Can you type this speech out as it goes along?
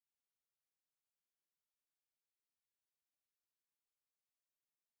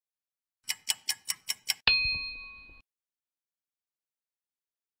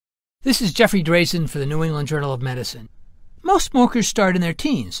This is Jeffrey Drazen for the New England Journal of Medicine. Most smokers start in their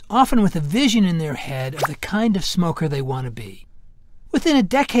teens, often with a vision in their head of the kind of smoker they want to be. Within a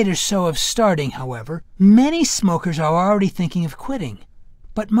decade or so of starting, however, many smokers are already thinking of quitting.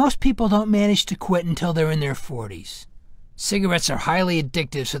 But most people don't manage to quit until they're in their 40s. Cigarettes are highly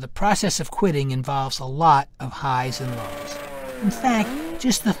addictive, so the process of quitting involves a lot of highs and lows. In fact,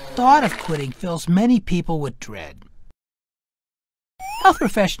 just the thought of quitting fills many people with dread. Health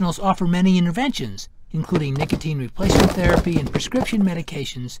professionals offer many interventions, including nicotine replacement therapy and prescription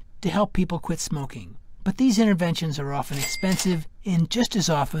medications, to help people quit smoking. But these interventions are often expensive and just as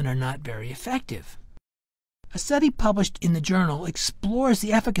often are not very effective. A study published in the journal explores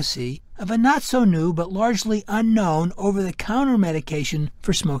the efficacy of a not-so-new but largely unknown over-the-counter medication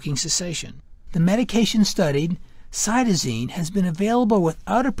for smoking cessation. The medication studied, Cytisine, has been available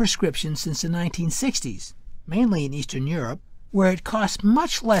without a prescription since the 1960s, mainly in Eastern Europe, where it costs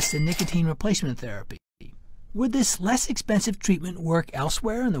much less than nicotine replacement therapy. Would this less expensive treatment work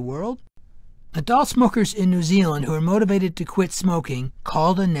elsewhere in the world? Adult smokers in New Zealand who are motivated to quit smoking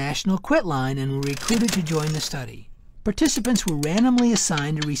called a national quit line and were recruited to join the study. Participants were randomly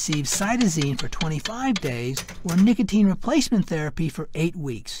assigned to receive Cytisine for 25 days or nicotine replacement therapy for 8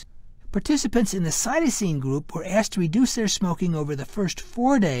 weeks. Participants in the Cytisine group were asked to reduce their smoking over the first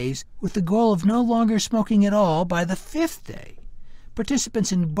 4 days with the goal of no longer smoking at all by the 5th day.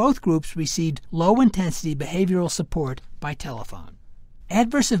 Participants in both groups received low-intensity behavioral support by telephone.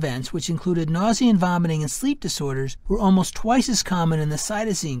 Adverse events, which included nausea and vomiting and sleep disorders, were almost twice as common in the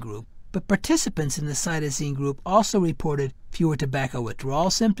Cytisine group, but participants in the Cytisine group also reported fewer tobacco withdrawal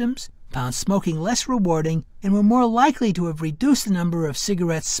symptoms, found smoking less rewarding, and were more likely to have reduced the number of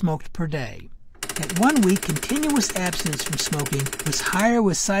cigarettes smoked per day. At 1 week, continuous abstinence from smoking was higher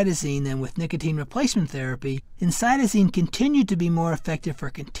with Cytisine than with nicotine replacement therapy, and Cytisine continued to be more effective for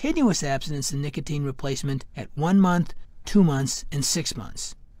continuous abstinence than nicotine replacement at 1 month, 2 months, and 6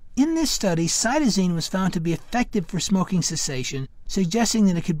 months. In this study, Cytisine was found to be effective for smoking cessation, suggesting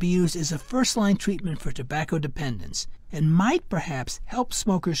that it could be used as a first-line treatment for tobacco dependence, and might perhaps help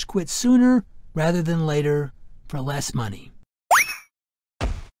smokers quit sooner rather than later for less money.